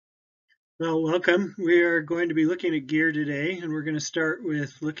Well, welcome. We are going to be looking at gear today, and we're going to start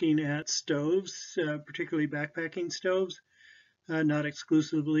with looking at stoves, particularly backpacking stoves, not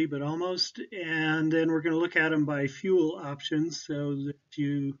exclusively, but almost. And then we're going to look at them by fuel options, so that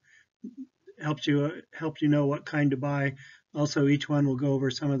you help you know what kind to buy. Also, each one will go over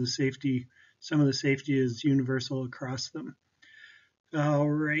some of the safety. Some of the safety is universal across them. All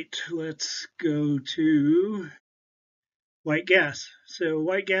right, let's go to white gas. So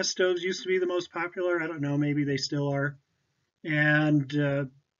white gas stoves used to be the most popular. I don't know, maybe they still are. And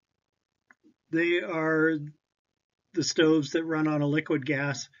they are the stoves that run on a liquid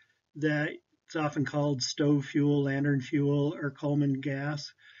gas that it's often called stove fuel, lantern fuel, or Coleman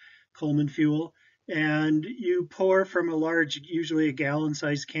fuel. And you pour from a large, usually a gallon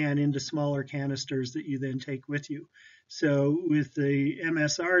sized can, into smaller canisters that you then take with you. So with the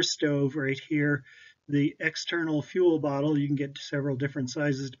MSR stove right here, the external fuel bottle, you can get several different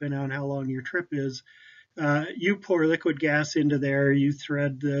sizes depending on how long your trip is. You pour liquid gas into there, you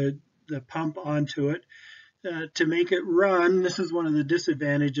thread the pump onto it. To make it run, this is one of the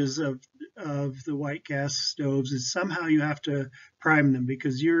disadvantages of the white gas stoves, is somehow you have to prime them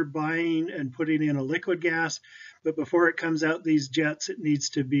because you're buying and putting in a liquid gas, but before it comes out these jets, it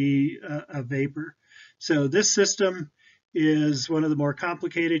needs to be a vapor. So this system is one of the more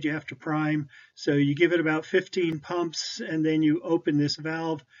complicated. You have to prime. So you give it about 15 pumps and then you open this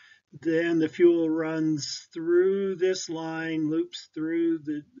valve. Then the fuel runs through this line, loops through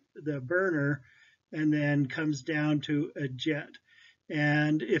the burner, and then comes down to a jet.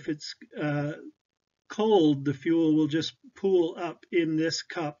 And if it's cold, the fuel will just pool up in this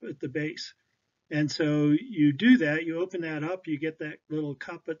cup at the base. And so you do that, you open that up, you get that little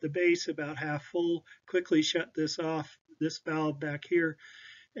cup at the base about half full, quickly shut this off, this valve back here,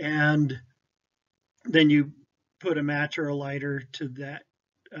 and then you put a match or a lighter to that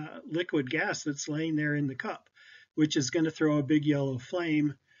liquid gas that's laying there in the cup, which is going to throw a big yellow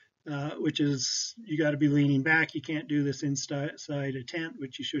flame, which is, you got to be leaning back. You can't do this inside a tent,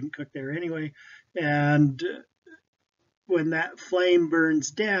 which you shouldn't cook there anyway. And when that flame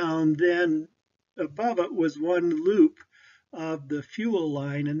burns down, then above it was one loop of the fuel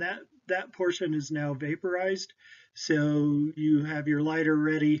line, and that portion is now vaporized. So you have your lighter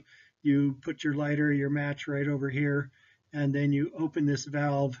ready. You put your lighter, your match right over here, and then you open this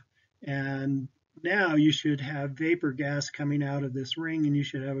valve, and now you should have vapor gas coming out of this ring, and you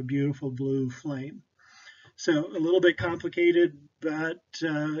should have a beautiful blue flame. So a little bit complicated, but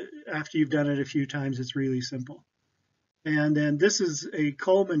after you've done it a few times, it's really simple. And then this is a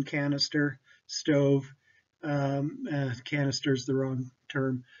Coleman canister stove. Canister is the wrong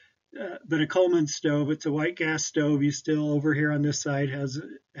term, but a Coleman stove. It's a white gas stove. You still, over here on this side, has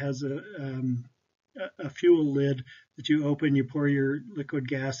a fuel lid that you open. You pour your liquid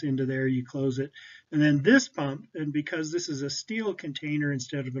gas into there. You close it, and then this pump. And because this is a steel container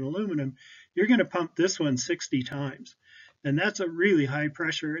instead of an aluminum, you're going to pump this one 60 times, and that's a really high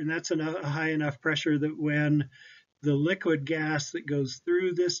pressure. And that's a high enough pressure that when the liquid gas that goes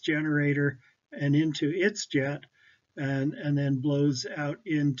through this generator and into its jet and then blows out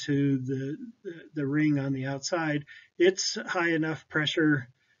into the ring on the outside, it's high enough pressure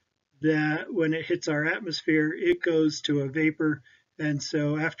that when it hits our atmosphere, it goes to a vapor. And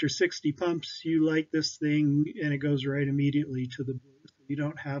so after 60 pumps, you light this thing and it goes right immediately to the blue. You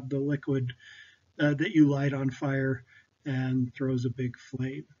don't have the liquid that you light on fire and throws a big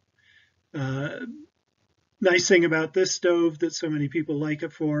flame. Nice thing about this stove that so many people like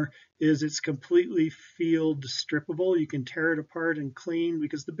it for is it's completely field strippable. You can tear it apart and clean,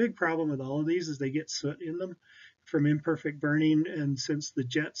 because the big problem with all of these is they get soot in them from imperfect burning. And since the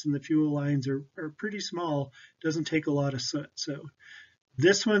jets and the fuel lines are pretty small, it doesn't take a lot of soot. So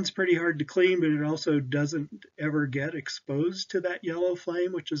this one's pretty hard to clean, but it also doesn't ever get exposed to that yellow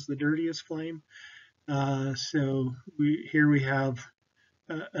flame, which is the dirtiest flame. So here we have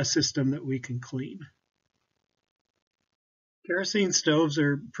a system that we can clean. Kerosene stoves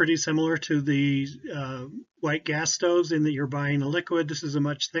are pretty similar to the white gas stoves in that you're buying a liquid. This is a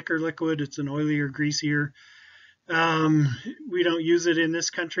much thicker liquid. It's an oilier, greasier. We don't use it in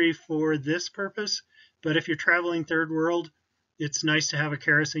this country for this purpose, but if you're traveling third world, it's nice to have a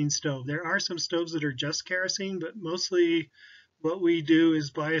kerosene stove. There are some stoves that are just kerosene, but mostly what we do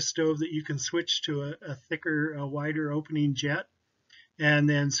is buy a stove that you can switch to a thicker, a wider opening jet, and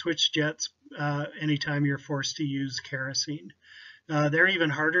then switch jets anytime you're forced to use kerosene. They're even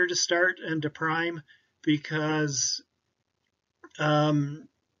harder to start and to prime because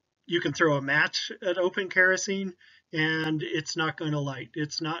you can throw a match at open kerosene and it's not going to light.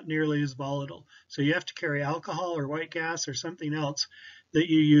 It's not nearly as volatile. So you have to carry alcohol or white gas or something else that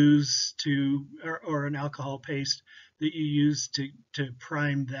you use to, or an alcohol paste that you use to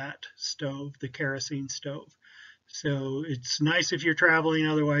prime that stove, the kerosene stove. So it's nice if you're traveling,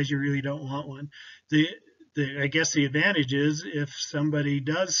 otherwise you really don't want one. The, I guess the advantage is if somebody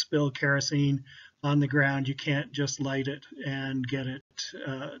does spill kerosene on the ground, you can't just light it and get it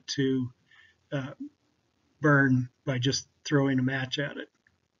to uh, burn by just throwing a match at it.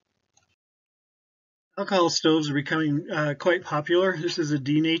 Alcohol stoves are becoming quite popular. This is a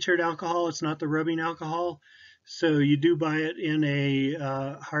denatured alcohol. It's not the rubbing alcohol. So you do buy it in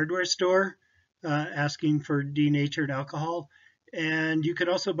a hardware store asking for denatured alcohol. And you could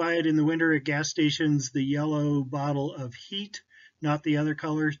also buy it in the winter at gas stations, the yellow bottle of heat, not the other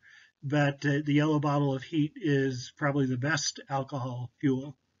colors, but the yellow bottle of heat is probably the best alcohol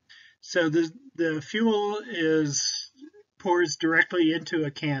fuel. So the fuel is pours directly into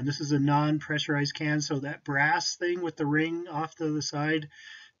a can. This is a non-pressurized can, so that brass thing with the ring off to the side,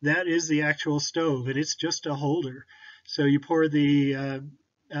 that is the actual stove, and it's just a holder. So you pour the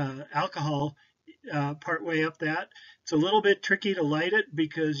alcohol part way up that. It's a little bit tricky to light it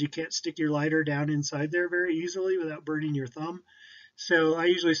because you can't stick your lighter down inside there very easily without burning your thumb. So I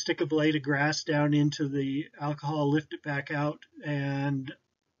usually stick a blade of grass down into the alcohol, lift it back out, and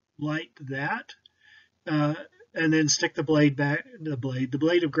light that, uh, and then stick the blade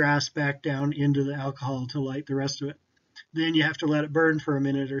of grass back down into the alcohol to light the rest of it. Then you have to let it burn for a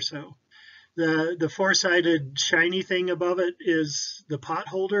minute or so. The four-sided shiny thing above it is the pot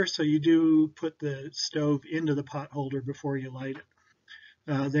holder, so you do put the stove into the pot holder before you light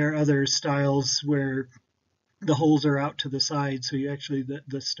it. There are other styles where the holes are out to the side, so you actually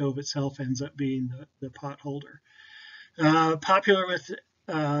the stove itself ends up being the pot holder. Popular with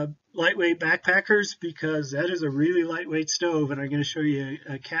lightweight backpackers because that is a really lightweight stove, and I'm going to show you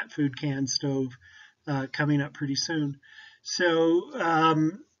a cat food can stove coming up pretty soon.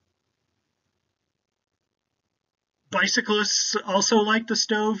 So bicyclists also like the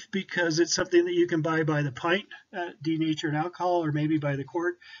stove because it's something that you can buy by the pint, denatured alcohol, or maybe by the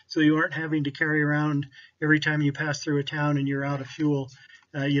quart, so you aren't having to carry around every time you pass through a town and you're out of fuel.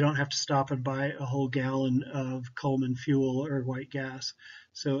 You don't have to stop and buy a whole gallon of Coleman fuel or white gas.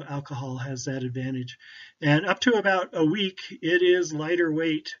 So alcohol has that advantage. And up to about a week, it is lighter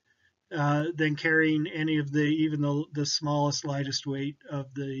weight than carrying any of even the smallest, lightest weight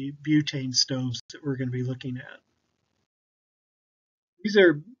of the butane stoves that we're going to be looking at. These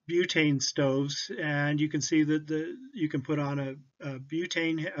are butane stoves, and you can see that you can put on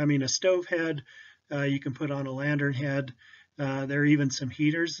a stove head. You can put on a lantern head. There are even some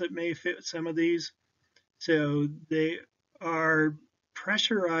heaters that may fit some of these. So they are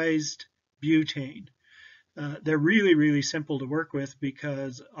pressurized butane. They're really, really simple to work with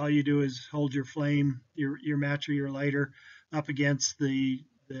because all you do is hold your flame, your match or your lighter up against the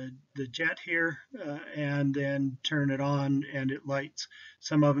jet here, and then turn it on and it lights.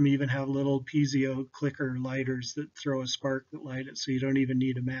 Some of them even have little piezo clicker lighters that throw a spark that light it, so you don't even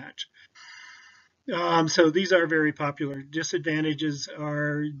need a match. So these are very popular. Disadvantages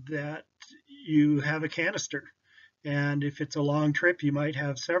are that you have a canister. And if it's a long trip, you might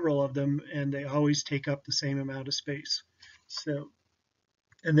have several of them, and they always take up the same amount of space. So,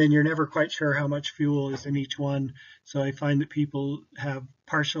 and then you're never quite sure how much fuel is in each one. So I find that people have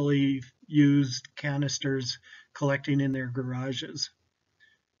partially used canisters collecting in their garages.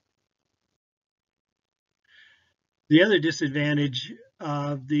 The other disadvantage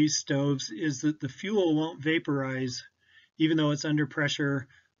of these stoves is that the fuel won't vaporize even though it's under pressure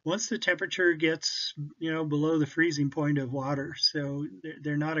once the temperature gets, below the freezing point of water. So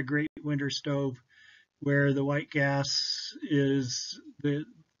they're not a great winter stove where the white gas is the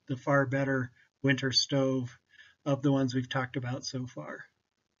far better winter stove of the ones we've talked about so far.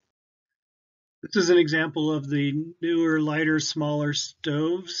 This is an example of the newer, lighter, smaller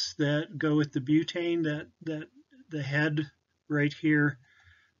stoves that go with the butane. That the head right here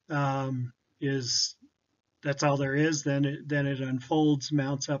is that's all there is. Then it unfolds,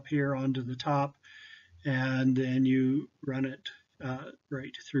 mounts up here onto the top, and then you run it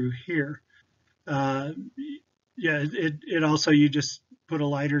right through here. Yeah, it also, you just put a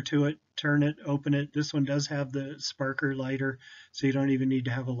lighter to it, turn it, open it. This one does have the sparker lighter, so you don't even need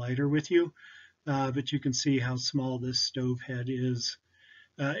to have a lighter with you. But you can see how small this stove head is.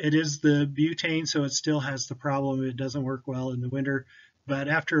 It is the butane, so it still has the problem. It doesn't work well in the winter. But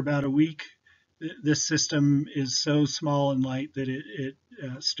after about a week, this system is so small and light that it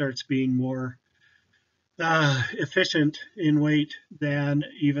starts being more efficient in weight than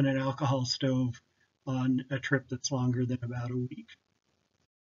even an alcohol stove on a trip that's longer than about a week.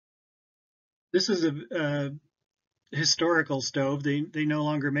 This is a historical stove. They no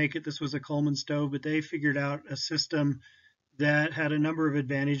longer make it. This was a Coleman stove, but they figured out a system that had a number of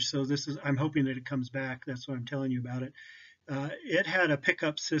advantages. So this is, I'm hoping that it comes back. That's what I'm telling you about it. It had a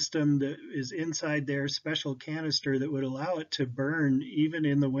pickup system that is inside their special canister that would allow it to burn even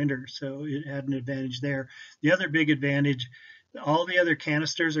in the winter. So it had an advantage there. The other big advantage, all the other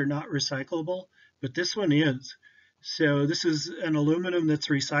canisters are not recyclable, but this one is. So this is an aluminum that's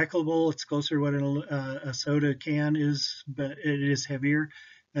recyclable. It's closer to what a soda can is, but it is heavier.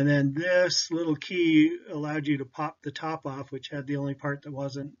 And then this little key allowed you to pop the top off, which had the only part that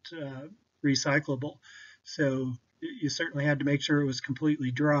wasn't recyclable. So you certainly had to make sure it was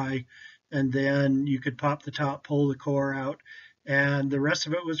completely dry, and then you could pop the top, pull the core out, and the rest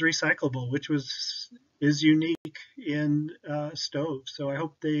of it was recyclable, which is unique in stoves. So I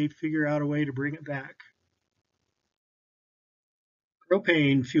hope they figure out a way to bring it back.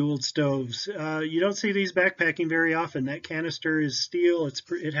 Propane fueled stoves. You don't see these backpacking very often. That canister is steel.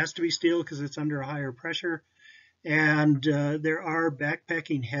 It has to be steel because it's under a higher pressure. And there are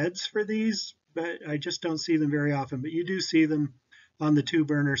backpacking heads for these, but I just don't see them very often. But you do see them on the two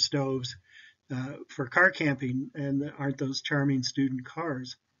burner stoves for car camping, and aren't those charming student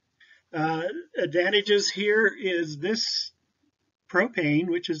cars. Advantages here is this propane,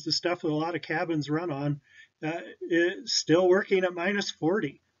 which is the stuff that a lot of cabins run on, is still working at minus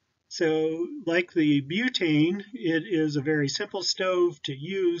 40. So, like the butane, it is a very simple stove to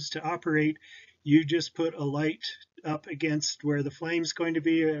use to operate. You just put a light up against where the flame's going to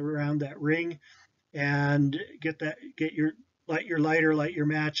be around that ring, and light your lighter, light your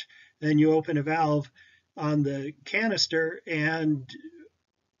match, then you open a valve on the canister, and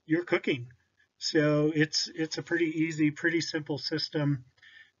you're cooking. So it's a pretty easy, pretty simple system,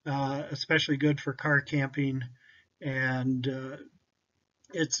 especially good for car camping, and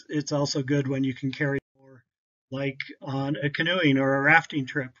it's also good when you can carry more, like on a canoeing or a rafting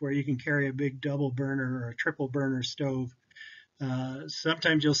trip, where you can carry a big double burner or a triple burner stove.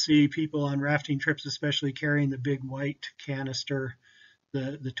 Sometimes you'll see people on rafting trips, especially carrying the big white canister,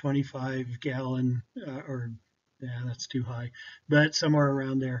 the 25-gallon, or yeah, that's too high, but somewhere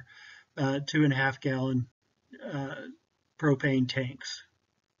around there, 2.5-gallon uh, propane tanks.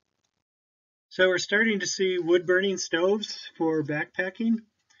 So we're starting to see wood burning stoves for backpacking.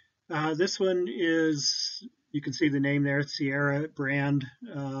 This one is, you can see the name there, Sierra brand,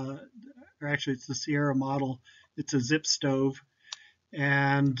 or actually it's the Sierra model. It's a zip stove,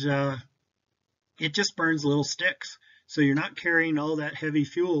 and it just burns little sticks. So you're not carrying all that heavy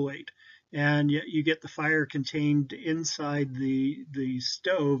fuel weight. And yet you get the fire contained inside the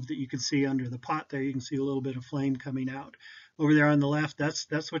stove that you can see under the pot there. You can see a little bit of flame coming out. Over there on the left,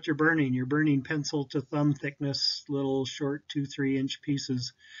 that's what you're burning. You're burning pencil to thumb thickness, little short 2-3 inch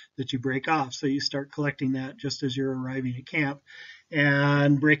pieces that you break off. So you start collecting that just as you're arriving at camp,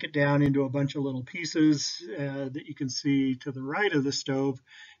 and break it down into a bunch of little pieces that you can see to the right of the stove,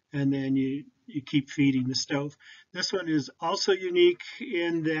 and then you keep feeding the stove. This one is also unique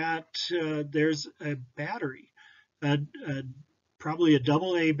in that there's a battery, a probably a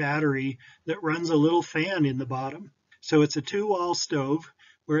double A battery that runs a little fan in the bottom. So it's a two-wall stove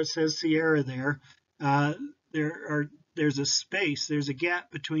where it says Sierra there. Uh, there's a space, there's a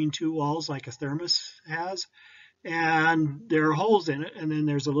gap between two walls like a thermos has, and there are holes in it, and then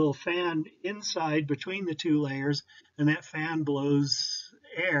there's a little fan inside between the two layers, and that fan blows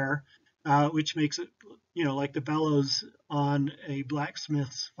air, which makes it, like the bellows on a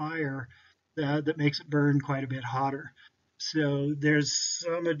blacksmith's fire, that makes it burn quite a bit hotter. So there's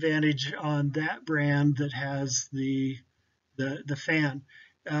some advantage on that brand that has the fan,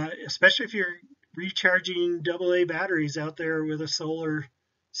 especially if you're recharging AA batteries out there with a solar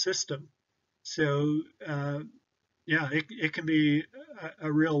system. So yeah, it can be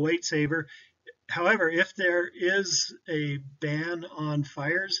a real weight saver. However, if there is a ban on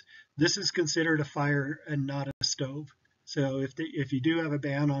fires, this is considered a fire and not a stove. So if you do have a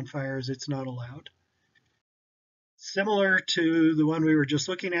ban on fires, it's not allowed. Similar to the one we were just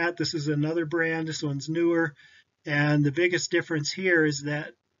looking at, this is another brand. This one's newer. And the biggest difference here is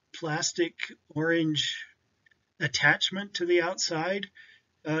that plastic orange attachment to the outside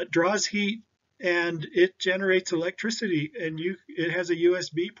draws heat, and it generates electricity, and it has a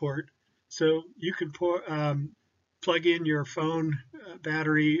USB port, so you can plug in your phone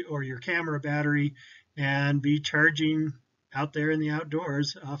battery or your camera battery and be charging out there in the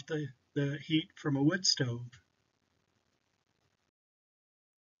outdoors off the heat from a wood stove.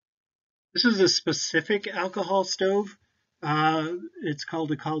 This is a specific alcohol stove. It's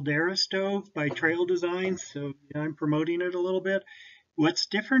called a Caldera stove by Trail Designs, so yeah, I'm promoting it a little bit. What's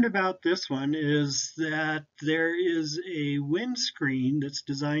different about this one is that there is a windscreen that's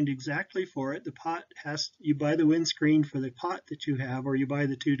designed exactly for it. The pot has, you buy the windscreen for the pot that you have, or you buy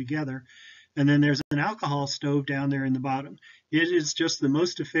the two together. And then there's an alcohol stove down there in the bottom. It is just the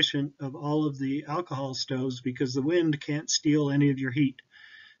most efficient of all of the alcohol stoves because the wind can't steal any of your heat.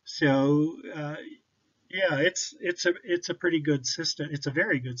 So yeah, it's a pretty good system. It's a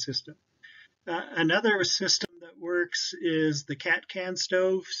very good system. Another system that works is the cat can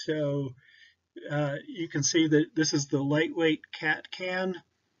stove. So you can see that this is the lightweight cat can.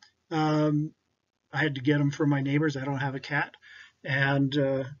 Um, I had to get them for my neighbors. I don't have a cat, and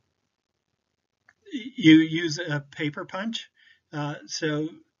you use a paper punch. So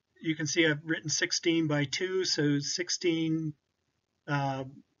you can see I've written 16 by 2, so 16 uh,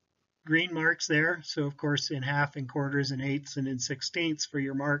 green marks there. So of course in half, in quarters, in eighths, and in sixteenths for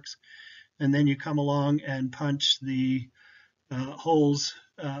your marks. And then you come along and punch the holes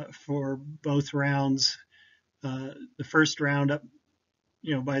for both rounds. The first round up,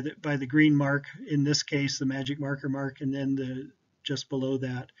 by the green mark. In this case, the magic marker mark, and then the just below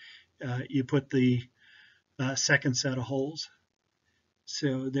that, you put the second set of holes.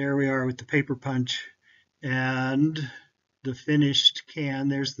 So there we are with the paper punch and the finished can.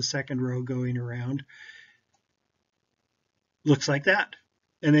 There's the second row going around. Looks like that.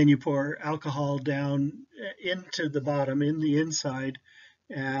 And then you pour alcohol down into the bottom, in the inside,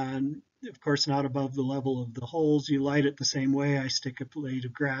 and of course not above the level of the holes. You light it the same way. I stick a blade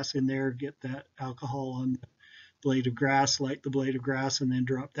of grass in there, get that alcohol on the blade of grass, light the blade of grass, and then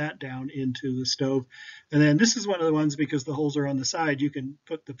drop that down into the stove. And then this is one of the ones, because the holes are on the side, you can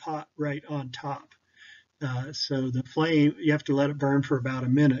put the pot right on top. So the flame, you have to let it burn for about a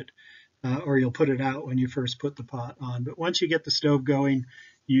minute, or you'll put it out when you first put the pot on. But once you get the stove going,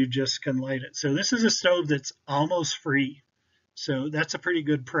 you just can light it. So this is a stove that's almost free. So that's a pretty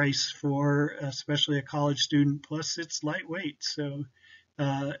good price for especially a college student. Plus, it's lightweight. So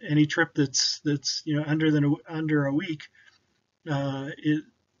any trip that's under a week,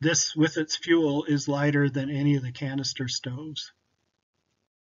 this with its fuel is lighter than any of the canister stoves.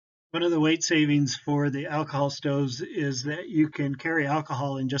 One of the weight savings for the alcohol stoves is that you can carry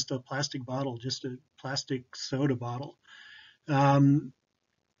alcohol in just a plastic bottle, just a plastic soda bottle. Um,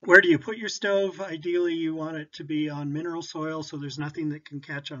 where do you put your stove? Ideally, you want it to be on mineral soil so there's nothing that can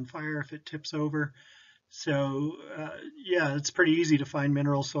catch on fire if it tips over. So, yeah, it's pretty easy to find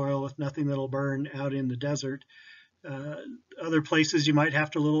mineral soil with nothing that'll burn out in the desert. Uh, Other places you might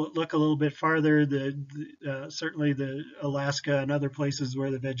have to look a little bit farther. Certainly the Alaska and other places where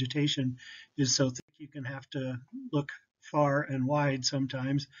the vegetation is so thick, you can have to look far and wide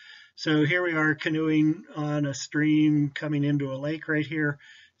sometimes. So here we are canoeing on a stream coming into a lake right here,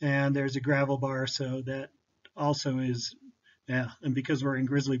 and there's a gravel bar. So that also is, yeah. And because we're in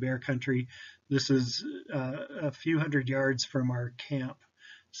grizzly bear country, this is a few hundred yards from our camp.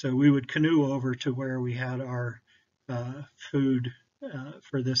 So we would canoe over to where we had our food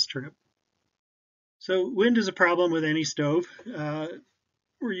for this trip. So wind is a problem with any stove.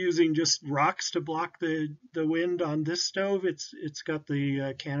 We're using just rocks to block the wind on this stove. It's got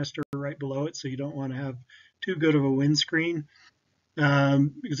the canister right below it, so you don't want to have too good of a windscreen,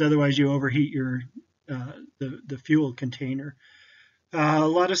 because otherwise you overheat the fuel container. A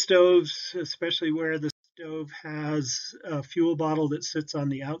lot of stoves, especially where the stove has a fuel bottle that sits on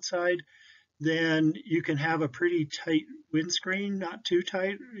the outside, then you can have a pretty tight windscreen, not too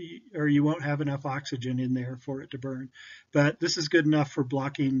tight, or you won't have enough oxygen in there for it to burn. But this is good enough for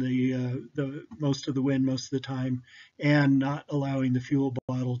blocking the most of the wind most of the time and not allowing the fuel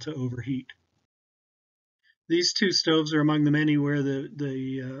bottle to overheat. These two stoves are among the many where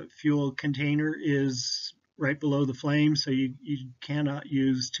the fuel container is right below the flame, so you cannot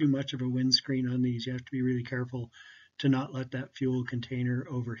use too much of a windscreen on these. You have to be really careful to not let that fuel container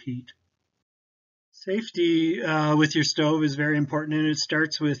overheat. Safety with your stove is very important, and it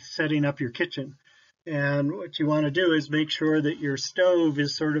starts with setting up your kitchen. And what you want to do is make sure that your stove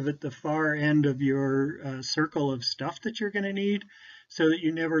is sort of at the far end of your circle of stuff that you're going to need, so that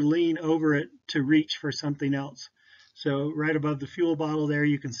you never lean over it to reach for something else. So right above the fuel bottle there,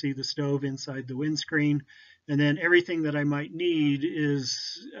 you can see the stove inside the windscreen. And then everything that I might need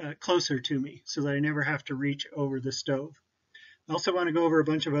is closer to me, so that I never have to reach over the stove. I also want to go over a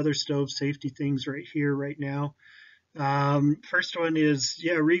bunch of other stove safety things right here, right now. First one is,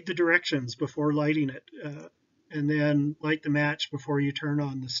 yeah, read the directions before lighting it, and then light the match before you turn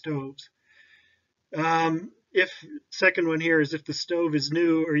on the stoves. If Second one here is, if the stove is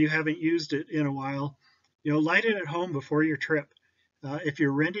new or you haven't used it in a while, light it at home before your trip. If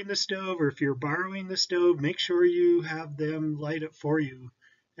you're renting the stove or if you're borrowing the stove, make sure you have them light it for you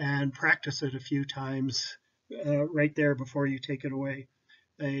and practice it a few times right there before you take it away.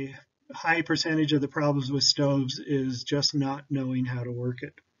 A high percentage of the problems with stoves is just not knowing how to work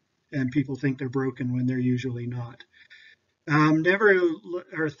it. And people think they're broken when they're usually not. Never,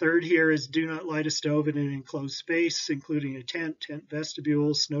 our third here is do not light a stove in an enclosed space, including a tent, tent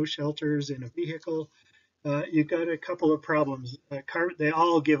vestibule, snow shelters, in a vehicle. You've got a couple of problems. They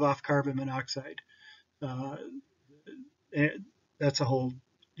all give off carbon monoxide. Uh, that's a whole,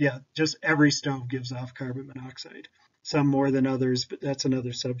 yeah, just every stove gives off carbon monoxide. Some more than others, but that's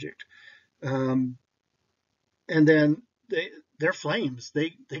another subject. Um, and then they're flames.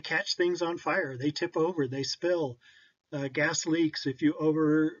 They catch things on fire. They tip over. They spill. Gas leaks. If you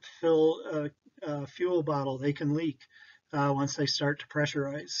overfill a fuel bottle, they can leak once they start to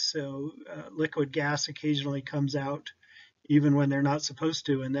pressurize. So liquid gas occasionally comes out even when they're not supposed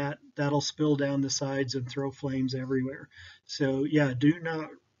to, and that'll spill down the sides and throw flames everywhere. So yeah, do not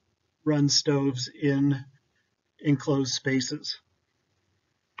run stoves in enclosed spaces.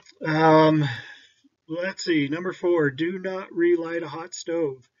 Um, let's see, number 4, do not relight a hot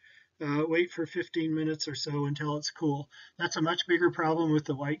stove. Wait for 15 minutes or so until it's cool. That's a much bigger problem with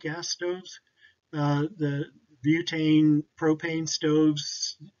the white gas stoves. The butane, propane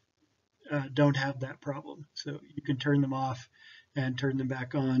stoves don't have that problem. So you can turn them off and turn them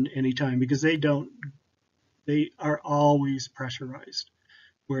back on anytime because they are always pressurized.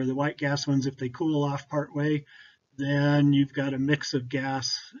 Where the white gas ones, if they cool off part way, then you've got a mix of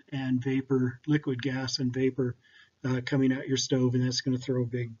gas and vapor, liquid gas and vapor coming out your stove, and that's going to throw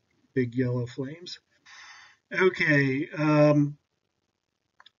big yellow flames. Okay, the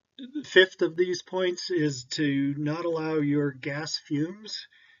fifth of these points is to not allow your gas fumes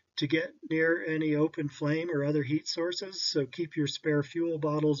to get near any open flame or other heat sources. So keep your spare fuel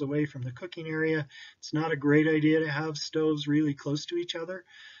bottles away from the cooking area. It's not a great idea to have stoves really close to each other.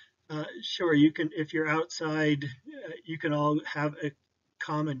 Sure, you can, if you're outside, you can all have a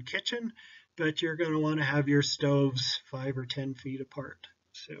common kitchen, but you're going to want to have your stoves 5 or 10 feet apart.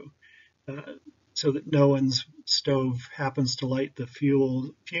 Uh, so that no one's stove happens to light the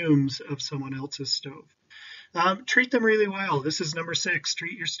fumes of someone else's stove. Treat them really well. This is number 6.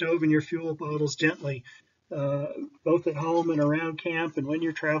 Treat your stove and your fuel bottles gently, uh, both at home and around camp. And when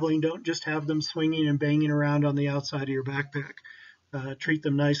you're traveling, don't just have them swinging and banging around on the outside of your backpack. Treat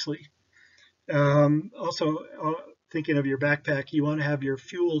them nicely. Also, thinking of your backpack, you want to have your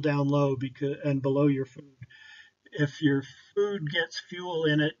fuel down low and below your food. If your food gets fuel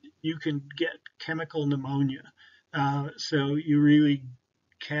in it, you can get chemical pneumonia. So you really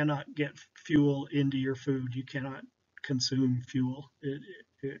cannot get fuel into your food. You cannot consume fuel.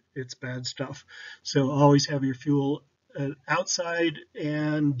 It's bad stuff. So always have your fuel outside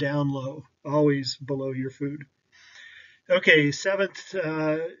and down low, always below your food. Okay, seventh,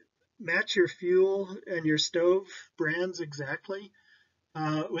 match your fuel and your stove brands exactly.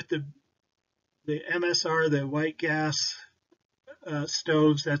 With the MSR, the white gas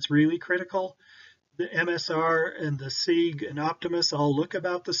stoves, that's really critical. The MSR and the Sieg and Optimus all look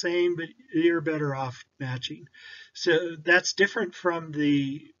about the same, but you're better off matching. So that's different from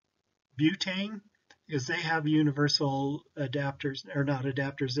the butane because they have universal adapters, or not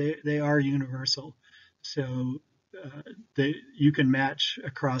adapters, they are universal. So you can match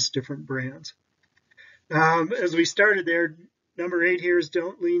across different brands. As we started there, number 8 here is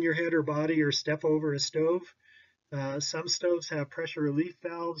don't lean your head or body or step over a stove. Some stoves have pressure relief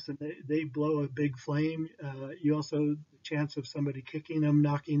valves and they blow a big flame. You also, the chance of somebody kicking them,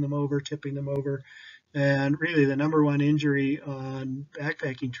 knocking them over, tipping them over. And really the number one injury on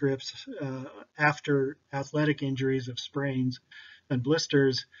backpacking trips after athletic injuries of sprains and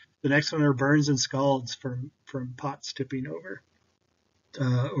blisters, the next one are burns and scalds from pots tipping over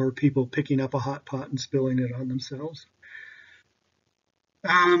or people picking up a hot pot and spilling it on themselves.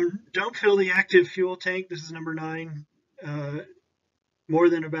 Don't fill the active fuel tank. This is number 9. Uh, more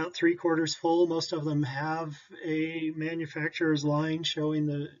than about 3/4 full. Most of them have a manufacturer's line showing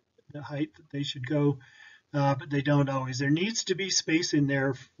the height that they should go, but they don't always. There needs to be space in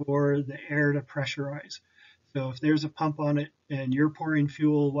there for the air to pressurize. So if there's a pump on it and you're pouring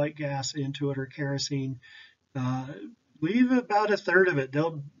fuel, white gas into it or kerosene, uh, leave about a third of it.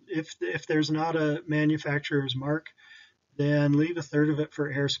 If there's not a manufacturer's mark, then leave a third of it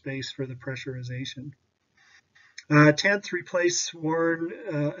for airspace for the pressurization. 10th, replace worn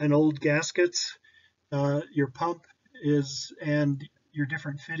and old gaskets. Your pump and your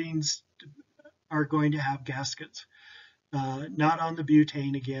different fittings are going to have gaskets. Not on the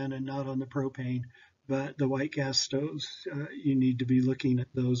butane again and not on the propane, But the white gas stoves, you need to be looking at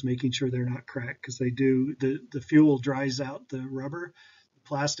those, making sure they're not cracked, because they do, the fuel dries out the rubber, the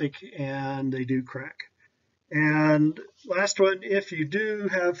plastic, and they do crack. And last one, if you do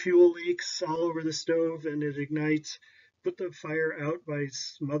have fuel leaks all over the stove and it ignites, put the fire out by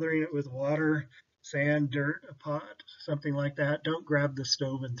smothering it with water, sand, dirt, a pot, something like that. Don't grab the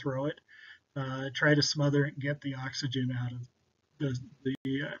stove and throw it. Try to smother it and get the oxygen out of the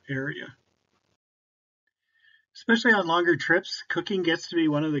area. Especially on longer trips, cooking gets to be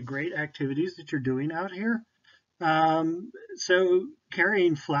one of the great activities that you're doing out here. So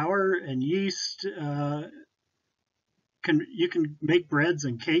carrying flour and yeast, you can make breads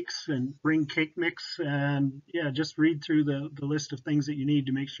and cakes and bring cake mix, and yeah, just read through the list of things that you need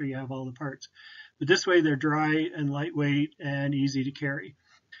to make sure you have all the parts. But this way they're dry and lightweight and easy to carry.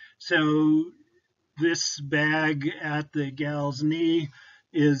 So this bag at the gal's knee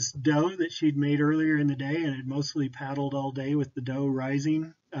is dough that she'd made earlier in the day and had mostly paddled all day with the dough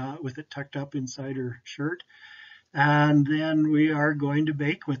rising, with it tucked up inside her shirt. And then we are going to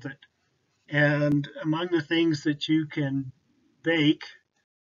bake with it. And among the things that you can bake,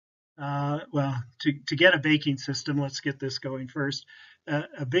 well, to get a baking system, let's get this going first.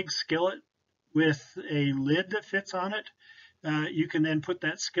 A big skillet with a lid that fits on it. You can then put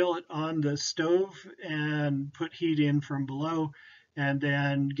that skillet on the stove and put heat in from below, and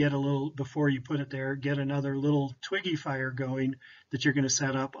then get a little, before you put it there, get another little twiggy fire going that you're going to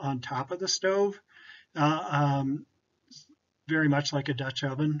set up on top of the stove. Very much like a Dutch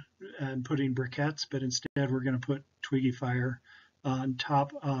oven and putting briquettes, but instead we're going to put twiggy fire on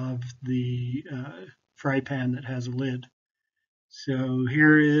top of the fry pan that has a lid. So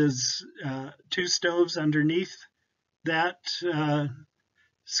here is 2 stoves underneath that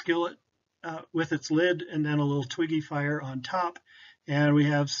skillet with its lid, and then a little twiggy fire on top. And we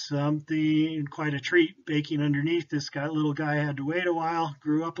have something, quite a treat, baking underneath. This little guy had to wait a while,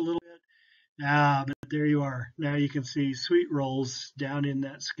 grew up a little bit. But there you are. Now you can see sweet rolls down in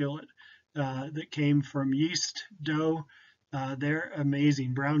that skillet that came from yeast dough. They're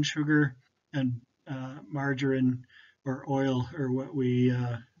amazing. Brown sugar and margarine or oil are what we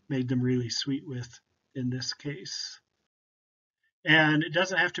made them really sweet with in this case. And it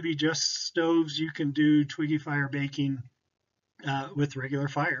doesn't have to be just stoves. You can do twiggy fire baking with regular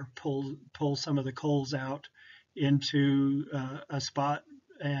fire. Pull some of the coals out into a spot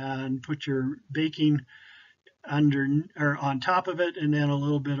and put your baking under or on top of it, and then a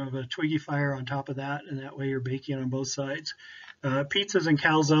little bit of a twiggy fire on top of that, and that way you're baking on both sides. Pizzas and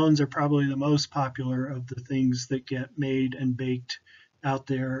calzones are probably the most popular of the things that get made and baked out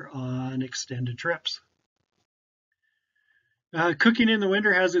there on extended trips. Cooking in the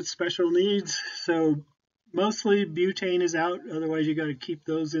winter has its special needs, so mostly butane is out. Otherwise, you got to keep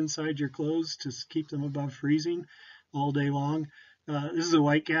those inside your clothes to keep them above freezing all day long. This is a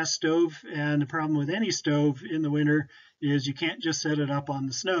white gas stove, and the problem with any stove in the winter is you can't just set it up on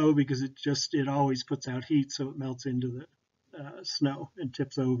the snow, because it always puts out heat, so it melts into the snow and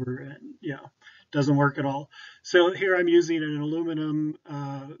tips over, and yeah, doesn't work at all. So here I'm using an aluminum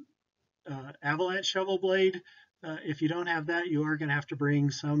avalanche shovel blade. If you don't have that, you are going to have to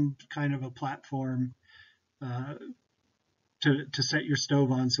bring some kind of a platform to set your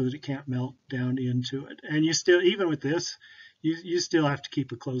stove on so that it can't melt down into it. And you still, even with this, you still have to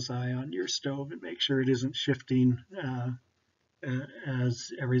keep a close eye on your stove and make sure it isn't shifting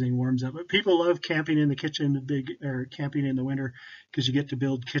as everything warms up. But people love camping in the kitchen, camping in the winter, because you get to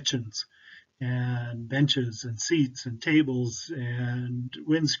build kitchens and benches and seats and tables and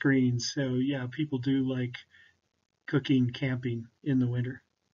windscreens. So yeah, people do like cooking, camping in the winter.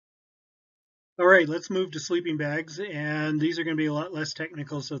 All right, let's move to sleeping bags, and these are going to be a lot less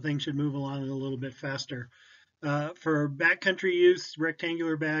technical, so things should move along a little bit faster. For backcountry use,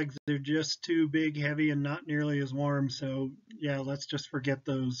 rectangular bags, they're just too big, heavy, and not nearly as warm, so yeah, let's just forget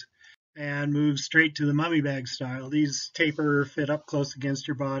those and move straight to the mummy bag style. These taper, fit up close against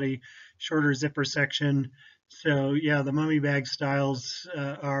your body, shorter zipper section. So yeah, the mummy bag styles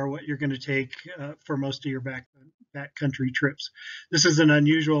are what you're going to take for most of your backcountry trips. This is an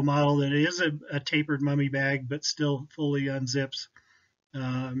unusual model that is a tapered mummy bag, but still fully unzips.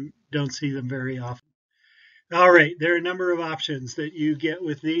 Don't see them very often. All right, there are a number of options that you get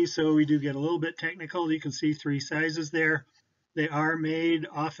with these, so we do get a little bit technical. You can see 3 sizes there. They are made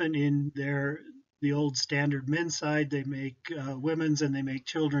often in the old standard men's side. They make women's, and they make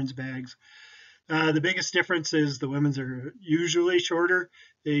children's bags. The biggest difference is the women's are usually shorter.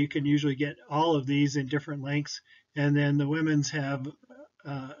 You can usually get all of these in different lengths, and then the women's have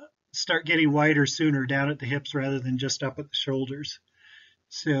start getting wider sooner down at the hips rather than just up at the shoulders.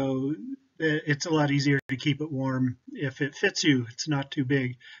 So it's a lot easier to keep it warm if it fits you. It's not too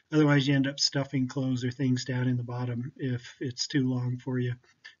big. Otherwise, you end up stuffing clothes or things down in the bottom if it's too long for you,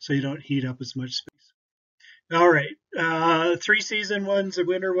 so you don't heat up as much space. All right, three season ones, the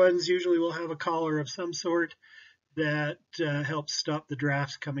winter ones usually will have a collar of some sort that helps stop the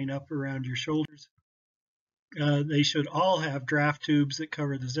drafts coming up around your shoulders. They should all have draft tubes that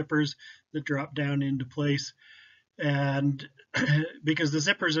cover the zippers that drop down into place, and because the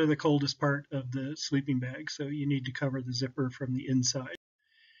zippers are the coldest part of the sleeping bag, so you need to cover the zipper from the inside.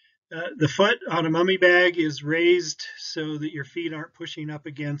 The foot on a mummy bag is raised so that your feet aren't pushing up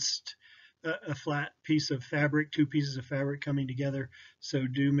against a flat piece of fabric, two pieces of fabric coming together. So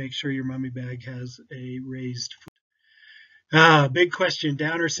do make sure your mummy bag has a raised foot. Big question,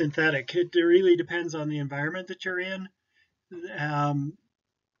 down or synthetic? It really depends on the environment that you're in. Um,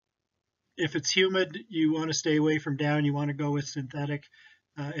 if it's humid, you want to stay away from down. You want to go with synthetic.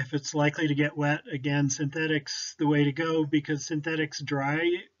 If it's likely to get wet, again, synthetic's the way to go because synthetics dry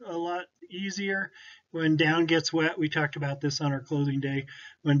a lot easier. When down gets wet, we talked about this on our clothing day.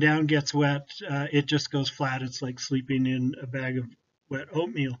 When down gets wet, it just goes flat. It's like sleeping in a bag of wet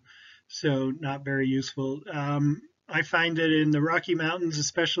oatmeal. So not very useful. I find that in the Rocky Mountains,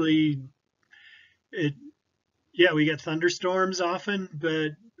 especially, it yeah, we get thunderstorms often,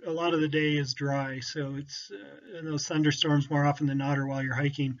 but a lot of the day is dry. So it's and those thunderstorms more often than not are while you're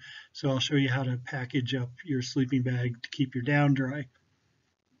hiking. So I'll show you how to package up your sleeping bag to keep your down dry.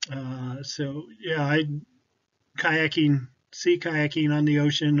 So yeah, I kayaking, sea kayaking on the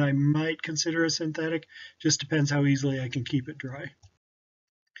ocean. I might consider a synthetic. Just depends how easily I can keep it dry.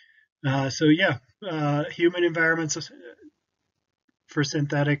 So yeah, humid environments for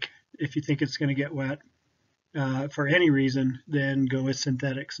synthetic. If you think it's going to get wet, for any reason, then go with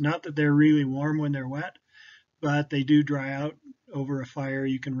synthetics. Not that they're really warm when they're wet, but they do dry out over a fire.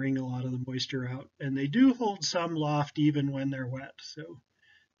 You can wring a lot of the moisture out, and they do hold some loft even when they're wet. So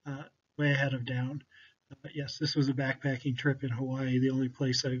way ahead of down. Yes, this was a backpacking trip in Hawaii, the only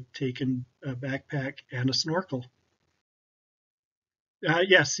place I've taken a backpack and a snorkel.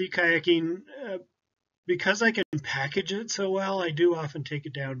 Yes, sea kayaking. Because I can package it so well, I do often take a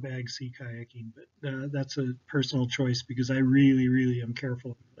down bag sea kayaking, but that's a personal choice because I really, really am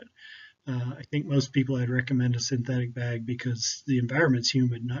careful about it. I think most people I'd recommend a synthetic bag because the environment's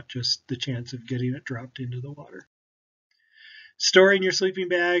humid, not just the chance of getting it dropped into the water. Storing your sleeping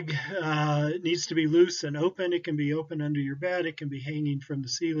bag needs to be loose and open. It can be open under your bed. It can be hanging from the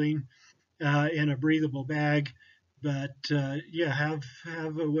ceiling in a breathable bag. But yeah, have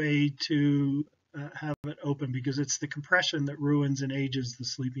a way to have it open because it's the compression that ruins and ages the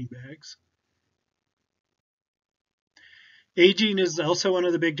sleeping bags. Aging is also one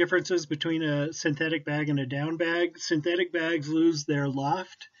of the big differences between a synthetic bag and a down bag. Synthetic bags lose their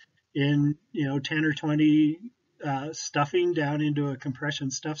loft in 10 or 20 stuffing down into a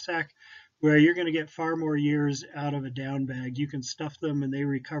compression stuff sack, where you're going to get far more years out of a down bag. You can stuff them and they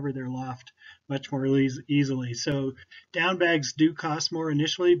recover their loft much more easily. So down bags do cost more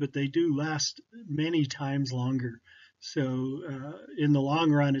initially, but they do last many times longer. So in the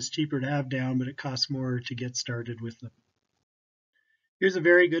long run, it's cheaper to have down, but it costs more to get started with them. Here's a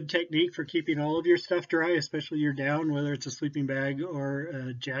very good technique for keeping all of your stuff dry, especially your down, whether it's a sleeping bag or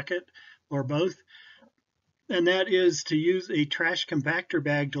a jacket or both. And that is to use a trash compactor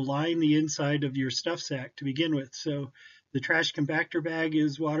bag to line the inside of your stuff sack to begin with. So the trash compactor bag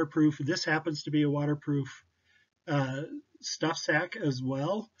is waterproof. This happens to be a waterproof stuff sack as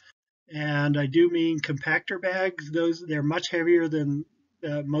well. And I do mean compactor bags. They're much heavier than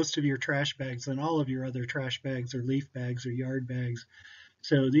most of your trash bags, than all of your other trash bags or leaf bags or yard bags.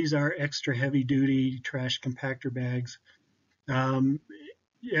 So these are extra heavy duty trash compactor bags. Um,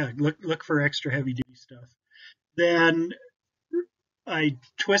 yeah, look for extra heavy duty stuff. Then I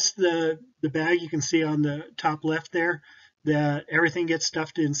twist the bag. You can see on the top left there that everything gets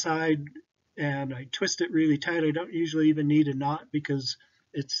stuffed inside, and I twist it really tight. I don't usually even need a knot because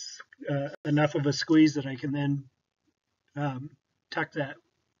it's enough of a squeeze that I can then tuck that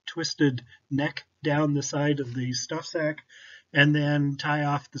twisted neck down the side of the stuff sack and then tie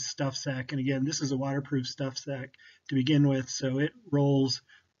off the stuff sack. And again, this is a waterproof stuff sack to begin with, so it rolls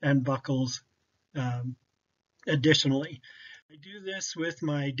and buckles additionally. I do this with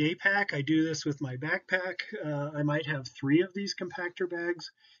my day pack. I do this with my backpack. I might have three of these compactor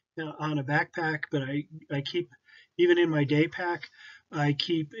bags on a backpack, but I keep, even in my day pack, I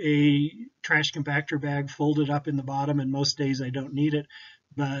keep a trash compactor bag folded up in the bottom, and most days I don't need it.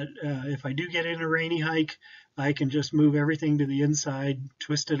 But if I do get in a rainy hike, I can just move everything to the inside,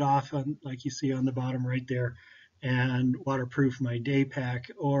 twist it off, like you see on the bottom right there, and waterproof my day pack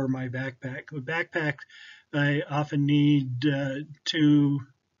or my backpack. With backpack, I often need two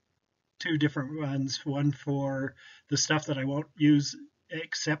different ones. One for the stuff that I won't use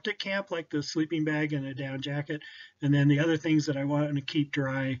except at camp, like the sleeping bag and a down jacket. And then the other things that I want to keep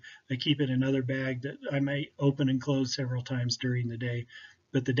dry, I keep in another bag that I might open and close several times during the day.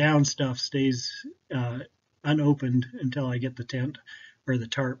 But the down stuff stays unopened until I get the tent or the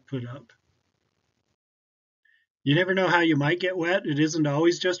tarp put up. You never know how you might get wet. It isn't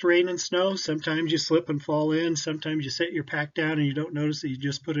always just rain and snow. Sometimes you slip and fall in. Sometimes you set your pack down and you don't notice that you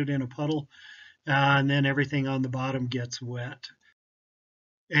just put it in a puddle, and then everything on the bottom gets wet.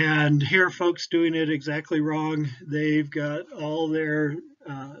 And here are folks doing it exactly wrong. They've got all their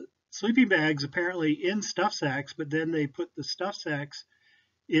sleeping bags apparently in stuff sacks, but then they put the stuff sacks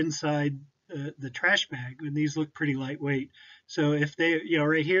inside the trash bag, and these look pretty lightweight. So if they,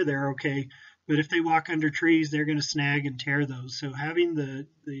 right here, they're okay. But if they walk under trees, they're going to snag and tear those. So having the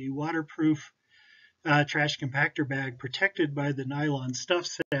waterproof trash compactor bag protected by the nylon stuff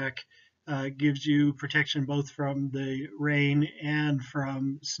sack gives you protection both from the rain and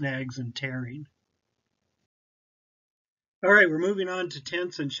from snags and tearing. All right, we're moving on to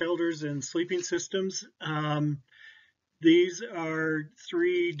tents and shelters and sleeping systems. These are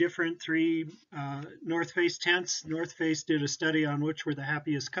three North Face tents. North Face did a study on which were the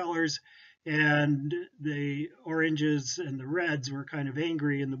happiest colors, and the oranges and the reds were kind of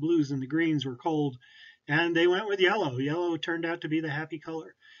angry, and the blues and the greens were cold, and they went with yellow. Yellow turned out to be the happy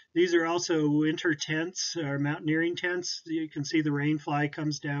color. These are also winter tents or mountaineering tents. You can see the rain fly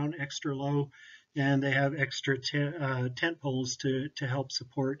comes down extra low, and they have extra tent poles to help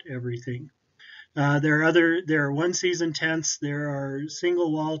support everything. There are one season tents, there are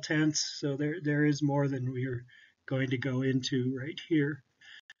single wall tents, so there is more than we're going to go into right here.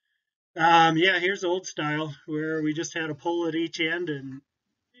 Yeah, here's old style where we just had a pole at each end and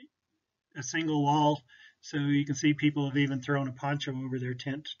a single wall. So you can see people have even thrown a poncho over their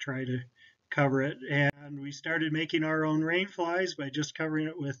tent to try to cover it. And we started making our own rain flies by just covering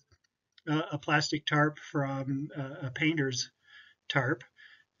it with a plastic tarp from a painter's tarp.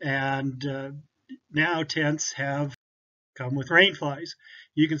 And now tents have come with rain flies.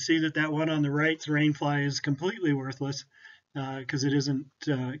 You can see that one on the right's rain fly is completely worthless because it isn't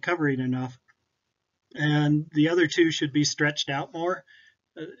covering enough. And the other two should be stretched out more.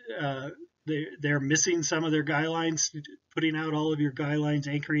 They're missing some of their guy lines, putting out all of your guy lines,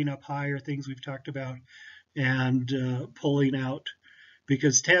 anchoring up high are things we've talked about, and pulling out,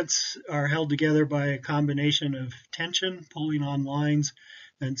 because tents are held together by a combination of tension, pulling on lines,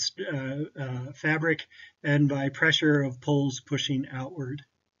 and fabric, and by pressure of poles pushing outward.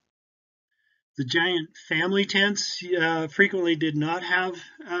 The giant family tents frequently did not have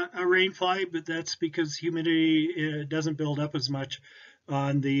a rain fly, but that's because humidity doesn't build up as much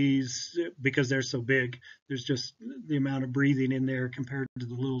on these because they're so big. There's just the amount of breathing in there compared to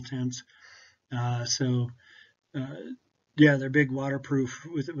the little tents. Yeah, they're big waterproof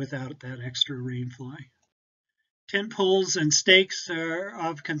without that extra rain fly. Tent poles and stakes are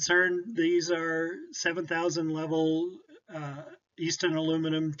of concern. These are 7,000 level Easton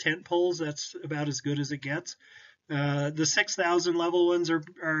aluminum tent poles. That's about as good as it gets. The 6,000 level ones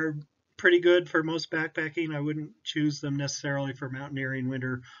are pretty good for most backpacking. I wouldn't choose them necessarily for mountaineering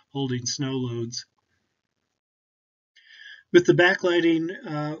winter holding snow loads. With the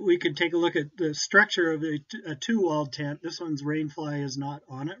backlighting, we can take a look at the structure of a two-walled tent. This one's rainfly is not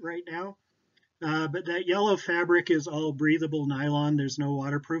on it right now. But that yellow fabric is all breathable nylon. There's no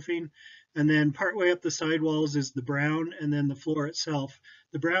waterproofing. And then partway up the sidewalls is the brown, and then the floor itself.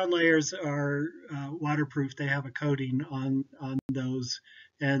 The brown layers are waterproof. They have a coating on those,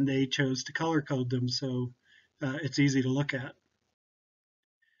 and they chose to color code them, so it's easy to look at.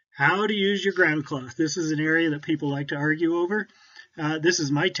 How to use your ground cloth. This is an area that people like to argue over. This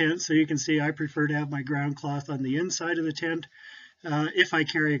is my tent, so you can see I prefer to have my ground cloth on the inside of the tent. If I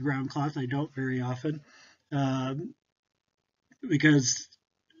carry a ground cloth, I don't very often, because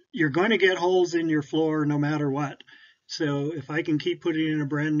you're going to get holes in your floor no matter what. So if I can keep putting in a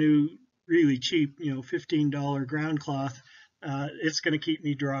brand new, really cheap, $15 ground cloth, it's going to keep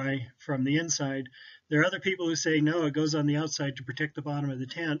me dry from the inside. There are other people who say, no, it goes on the outside to protect the bottom of the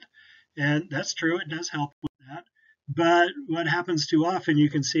tent. And that's true. It does help with that. But what happens too often, you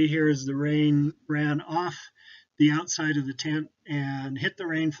can see here, is the rain ran off the outside of the tent and hit the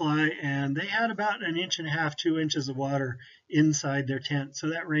rain fly, and they had about 1.5 inches, 2 inches of water inside their tent. So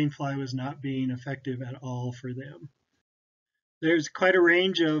that rain fly was not being effective at all for them. There's quite a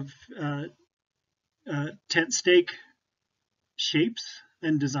range of tent stake shapes.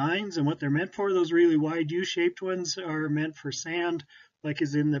 and designs and what they're meant for. Those really wide U-shaped ones are meant for sand, like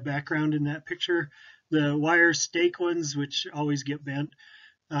is in the background in that picture. The wire stake ones, which always get bent,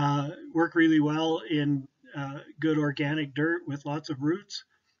 work really well in good organic dirt with lots of roots.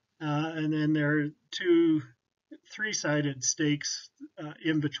 And then there are three-sided stakes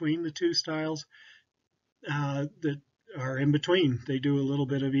in between the two styles that are in between. They do a little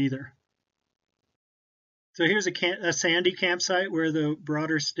bit of either. So here's a sandy campsite where the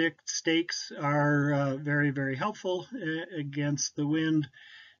broader stakes are very, very helpful against the wind.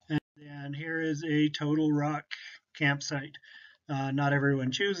 And here is a total rock campsite. Not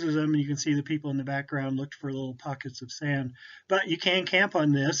everyone chooses them. You can see the people in the background looked for little pockets of sand. But you can camp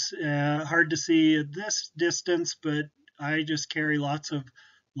on this. Hard to see at this distance, but I just carry lots of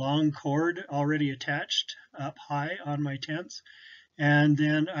long cord already attached up high on my tents. And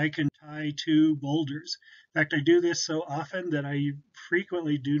then I can tie two boulders. In fact, I do this so often that I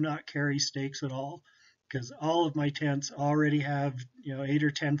frequently do not carry stakes at all, because all of my tents already have 8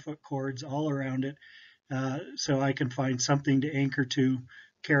 or 10 foot cords all around it, so I can find something to anchor to,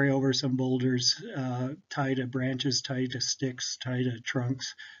 carry over some boulders, tie to branches, tie to sticks, tie to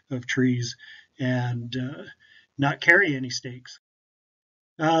trunks of trees, and not carry any stakes.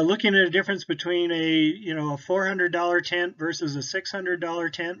 Looking at a difference between a $400 tent versus a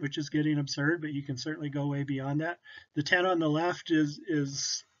 $600 tent, which is getting absurd, but you can certainly go way beyond that. The tent on the left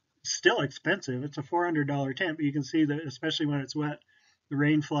is still expensive. It's a $400 tent, but you can see that especially when it's wet, the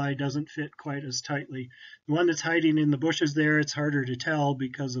rain fly doesn't fit quite as tightly. The one that's hiding in the bushes there, it's harder to tell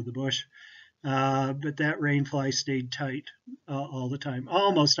because of the bush. But that rain fly stayed tight all the time.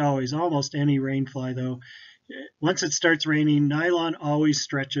 Almost always, almost any rain fly though. Once it starts raining, nylon always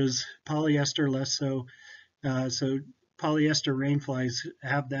stretches, polyester less so. So polyester rain flies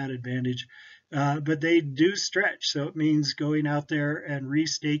have that advantage. But they do stretch, so it means going out there and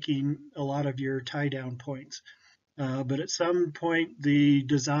restaking a lot of your tie down points. But at some point, the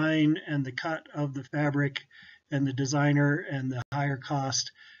design and the cut of the fabric and the designer and the higher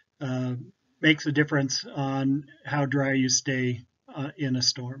cost makes a difference on how dry you stay in a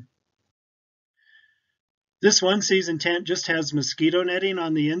storm. This one season tent just has mosquito netting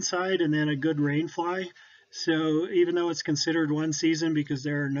on the inside and then a good rain fly. So even though it's considered one season because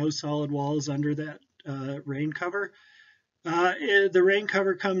there are no solid walls under that rain cover, the rain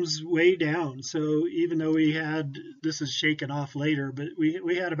cover comes way down. So even though this is shaken off later, but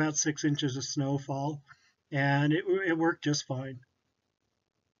we had about 6 inches of snowfall, and it worked just fine.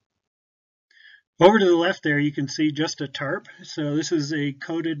 Over to the left there, you can see just a tarp. So this is a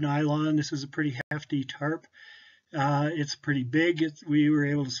coated nylon. This is a pretty hefty tarp. It's pretty big. We were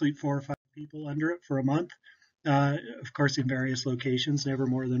able to sleep 4 or 5 people under it for a month. Of course, in various locations, never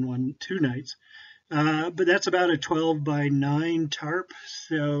more than 2 nights. But that's about a 12 by 9 tarp.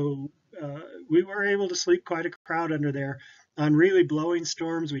 So we were able to sleep quite a crowd under there. On really blowing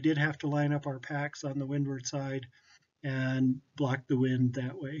storms, we did have to line up our packs on the windward side and block the wind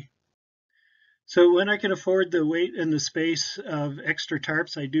that way. So when I can afford the weight and the space of extra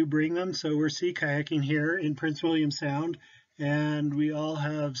tarps, I do bring them. So we're sea kayaking here in Prince William Sound, and we all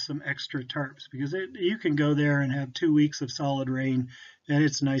have some extra tarps because you can go there and have 2 weeks of solid rain, and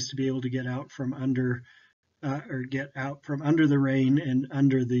it's nice to be able to get out from under the rain and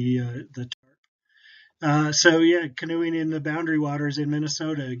under the tarp. So yeah, canoeing in the boundary waters in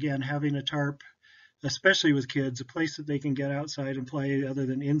Minnesota, again, having a tarp, especially with kids, a place that they can get outside and play other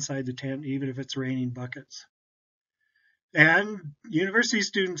than inside the tent, even if it's raining buckets. And university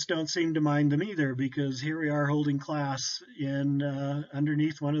students don't seem to mind them either, because here we are holding class in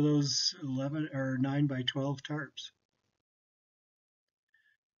underneath one of those 11 or 9 by 12 tarps.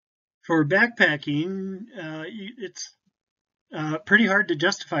 For backpacking, it's pretty hard to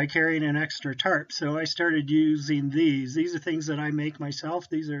justify carrying an extra tarp, so I started using these. These are things that I make myself.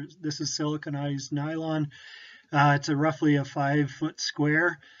 This is siliconized nylon. It's roughly a 5-foot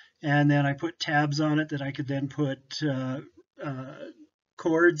square, and then I put tabs on it that I could then put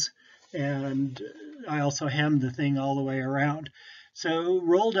cords, and I also hemmed the thing all the way around. So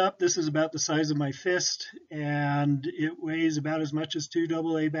rolled up, this is about the size of my fist, and it weighs about as much as 2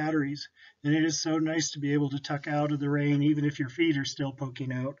 AA batteries. And it is so nice to be able to tuck out of the rain, even if your feet are still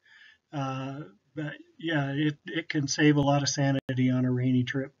poking out. But yeah, it can save a lot of sanity on a rainy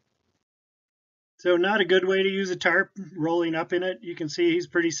trip. So not a good way to use a tarp, rolling up in it. You can see he's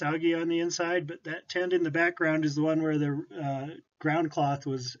pretty soggy on the inside, but that tent in the background is the one where the ground cloth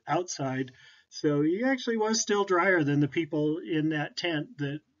was outside. So he actually was still drier than the people in that tent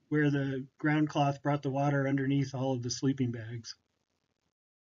where the ground cloth brought the water underneath all of the sleeping bags.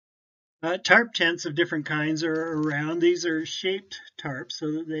 Tarp tents of different kinds are around. These are shaped tarps,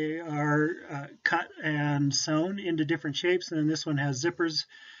 so they are cut and sewn into different shapes. And then this one has zippers,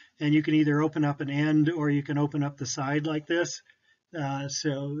 and you can either open up an end or you can open up the side like this.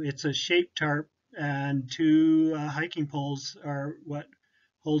 So it's a shaped tarp, and two hiking poles are what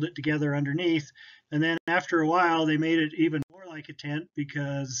hold it together underneath. And then after a while, they made it even more like a tent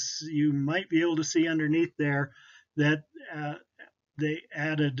because you might be able to see underneath there that they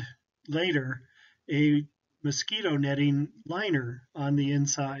added later a mosquito netting liner on the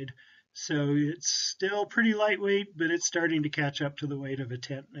inside. So it's still pretty lightweight, but it's starting to catch up to the weight of a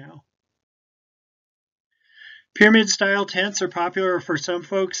tent now. Pyramid style tents are popular for some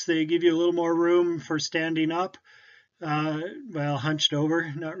folks. They give you a little more room for standing up, well, hunched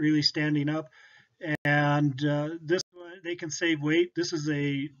over, not really standing up. And this one, they can save weight. This is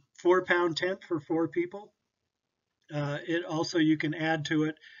a 4-pound tent for 4 people. It also, you can add to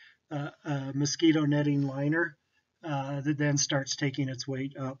it a mosquito netting liner that then starts taking its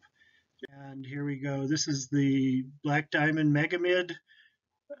weight up. And here we go. This is the Black Diamond Mega Mid.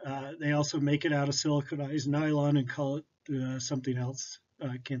 They also make it out of siliconized nylon and call it something else.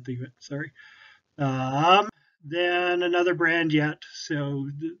 I can't think of it. Sorry. Um, then another brand yet. So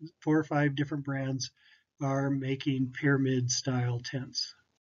 4 or 5 different brands are making pyramid style tents.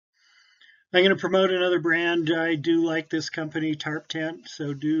 I'm going to promote another brand. I do like this company, Tarp Tent.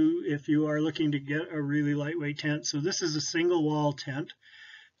 So if you are looking to get a really lightweight tent. So this is a single wall tent.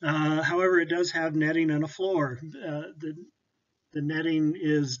 However, it does have netting and a floor. The netting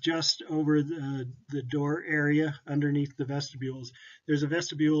is just over the door area underneath the vestibules. There's a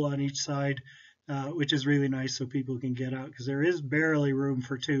vestibule on each side, which is really nice so people can get out because there is barely room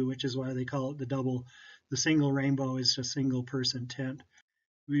for 2, which is why they call it the double. The single rainbow is a single person tent.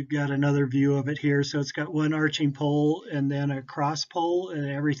 We've got another view of it here. So it's got one arching pole and then a cross pole, and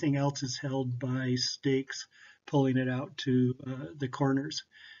everything else is held by stakes pulling it out to the corners.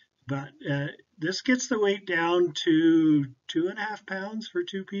 But this gets the weight down to 2.5 pounds for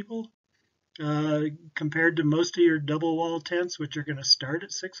 2 people, compared to most of your double wall tents, which are going to start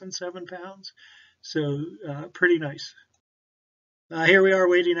at 6 and 7 pounds. So pretty nice. Here we are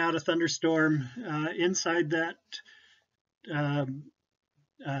waiting out a thunderstorm inside that um,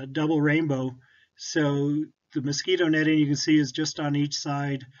 double rainbow. So the mosquito netting you can see is just on each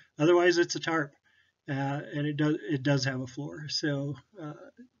side. Otherwise, it's a tarp, and it does have a floor. So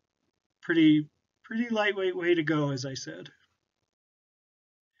pretty lightweight way to go, as I said.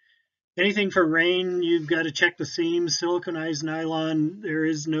 Anything for rain, you've got to check the seams. Siliconized nylon, there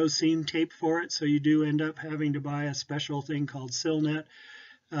is no seam tape for it, so you do end up having to buy a special thing called Silnet,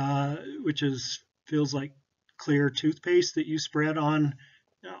 which feels like clear toothpaste that you spread on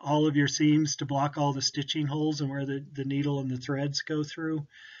all of your seams to block all the stitching holes and where the needle and the threads go through,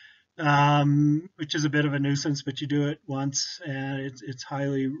 which is a bit of a nuisance, but you do it once and it's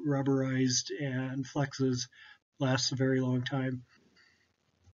highly rubberized and flexes, lasts a very long time.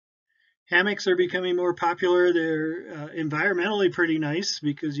 Hammocks are becoming more popular. They're environmentally pretty nice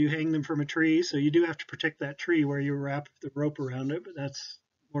because you hang them from a tree, so you do have to protect that tree where you wrap the rope around it, but that's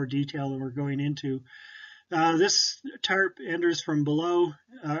more detail than we're going into. This tarp enters from below,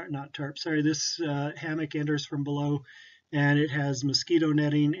 not tarp, sorry, this hammock enters from below, and it has mosquito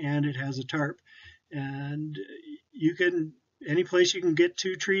netting and it has a tarp. And any place you can get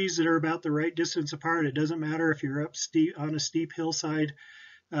 2 trees that are about the right distance apart. It doesn't matter if you're up on a steep hillside,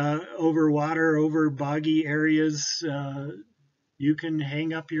 over water, over boggy areas, you can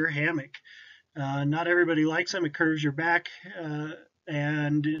hang up your hammock. Not everybody likes them. It curves your back,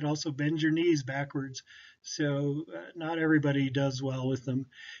 and it also bends your knees backwards. So not everybody does well with them.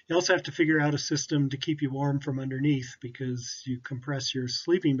 You also have to figure out a system to keep you warm from underneath because you compress your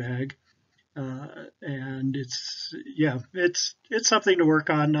sleeping bag. And it's something to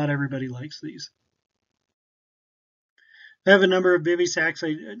work on. Not everybody likes these. I have a number of bivy sacks.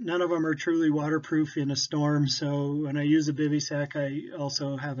 None of them are truly waterproof in a storm. So when I use a bivy sack, I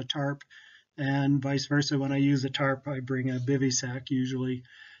also have a tarp, and vice versa. When I use a tarp, I bring a bivy sack usually.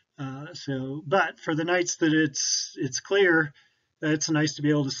 But for the nights that it's clear, it's nice to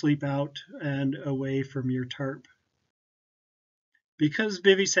be able to sleep out and away from your tarp. Because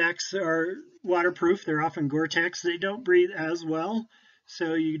bivy sacks are waterproof, they're often Gore-Tex, they don't breathe as well.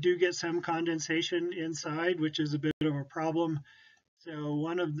 So you do get some condensation inside, which is a bit of a problem. So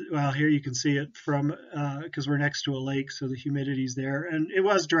well, here you can see it from, because we're next to a lake, so the humidity's there. And it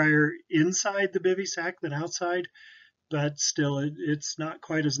was drier inside the bivy sack than outside, but still it's not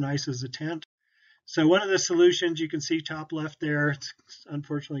quite as nice as a tent. So one of the solutions you can see top left there, it's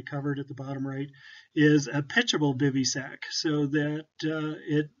unfortunately covered at the bottom right, is a pitchable bivy sack so that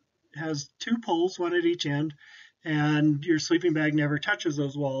has two poles, one at each end, and your sleeping bag never touches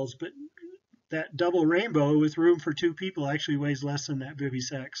those walls. But that double rainbow with room for two people actually weighs less than that bivy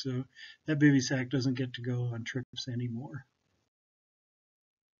sack, so that bivy sack doesn't get to go on trips anymore.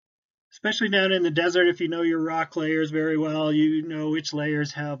 Especially down in the desert, if you know your rock layers very well, you know which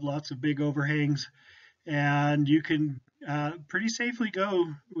layers have lots of big overhangs, and you can pretty safely go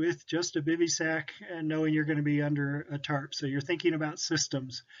with just a bivy sack and knowing you're going to be under a tarp. So you're thinking about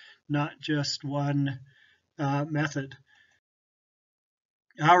systems, not just one method.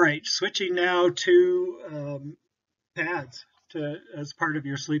 All right, switching now to pads as part of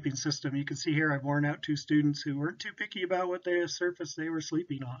your sleeping system. You can see here I've worn out two students who weren't too picky about what surface they were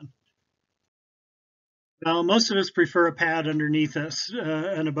sleeping on. Well, most of us prefer a pad underneath us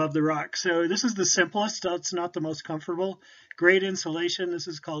and above the rock. So this is the simplest. It's not the most comfortable. Great insulation. This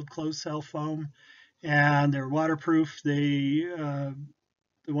is called closed cell foam, and they're waterproof. The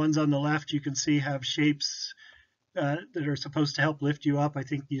ones on the left you can see have shapes that are supposed to help lift you up. I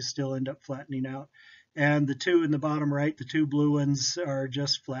think you still end up flattening out. And the two in the bottom right, the two blue ones, are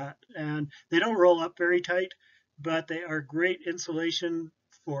just flat. And they don't roll up very tight, but they are great insulation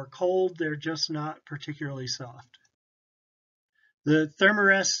for cold. They're just not particularly soft. The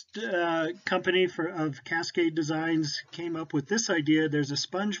Thermarest company of Cascade Designs came up with this idea. There's a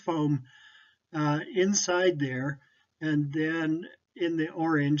sponge foam inside there, and then in the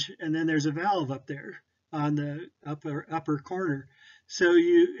orange, and then there's a valve up there on the upper corner. So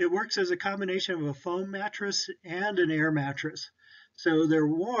it works as a combination of a foam mattress and an air mattress. So they're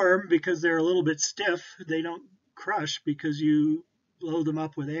warm because they're a little bit stiff. They don't crush because you blow them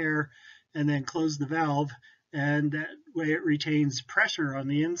up with air and then close the valve, and that way it retains pressure on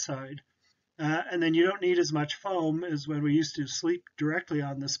the inside. And then you don't need as much foam as when we used to sleep directly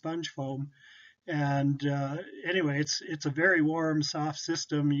on the sponge foam. And anyway, it's a very warm, soft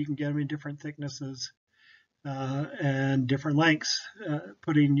system. You can get them in different thicknesses and different lengths,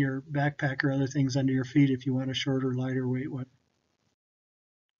 putting your backpack or other things under your feet if you want a shorter, lighter weight one.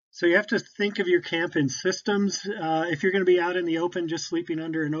 So you have to think of your camp in systems. If you're going to be out in the open just sleeping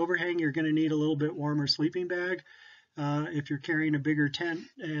under an overhang, you're going to need a little bit warmer sleeping bag. If you're carrying a bigger tent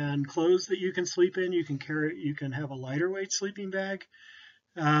and clothes that you can sleep in, you can have a lighter weight sleeping bag.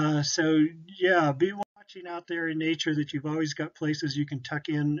 So yeah, be watching out there in nature that you've always got places you can tuck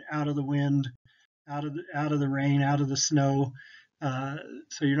in out of the wind, out of the rain, out of the snow,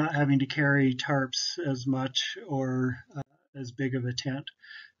 so you're not having to carry tarps as much or as big of a tent,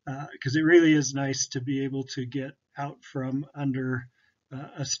 because it really is nice to be able to get out from under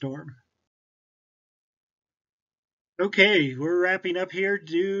a storm. Okay, we're wrapping up here.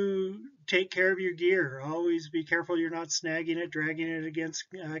 Do take care of your gear. Always be careful you're not snagging it, dragging it against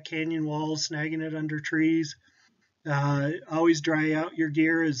canyon walls, snagging it under trees. Always dry out your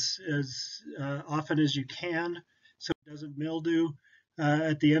gear as often as you can so it doesn't mildew.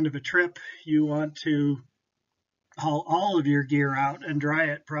 At the end of a trip, you want to haul all of your gear out and dry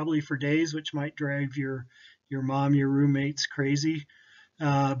it probably for days, which might drive your mom, your roommates crazy.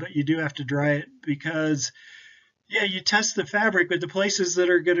 But you do have to dry it because yeah, you test the fabric, but the places that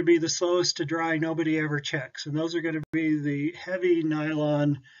are going to be the slowest to dry, nobody ever checks. And those are going to be the heavy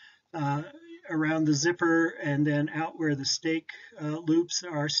nylon uh, around the zipper and then out where the stake loops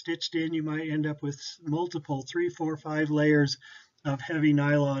are stitched in. You might end up with multiple 3, 4, 5 layers of heavy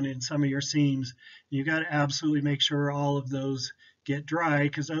nylon in some of your seams. You got to absolutely make sure all of those get dry,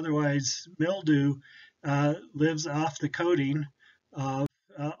 because otherwise mildew lives off the coating of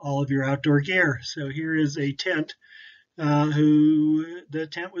all of your outdoor gear. So here is a tent who the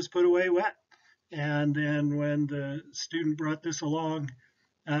tent was put away wet. And then when the student brought this along,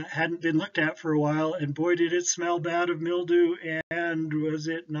 hadn't been looked at for a while, and boy, did it smell bad of mildew, and was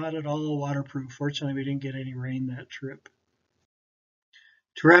it not at all waterproof. Fortunately, we didn't get any rain that trip.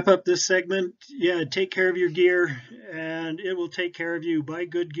 To wrap up this segment, yeah, take care of your gear, and it will take care of you. Buy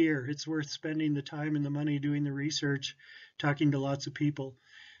good gear. It's worth spending the time and the money doing the research, talking to lots of people.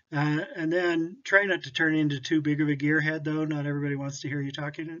 And then try not to turn into too big of a gearhead, though. Not everybody wants to hear you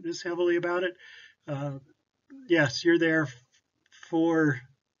talking this heavily about it. Yes, you're there for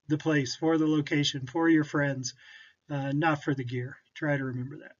the place, for the location, for your friends, not for the gear. Try to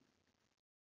remember that.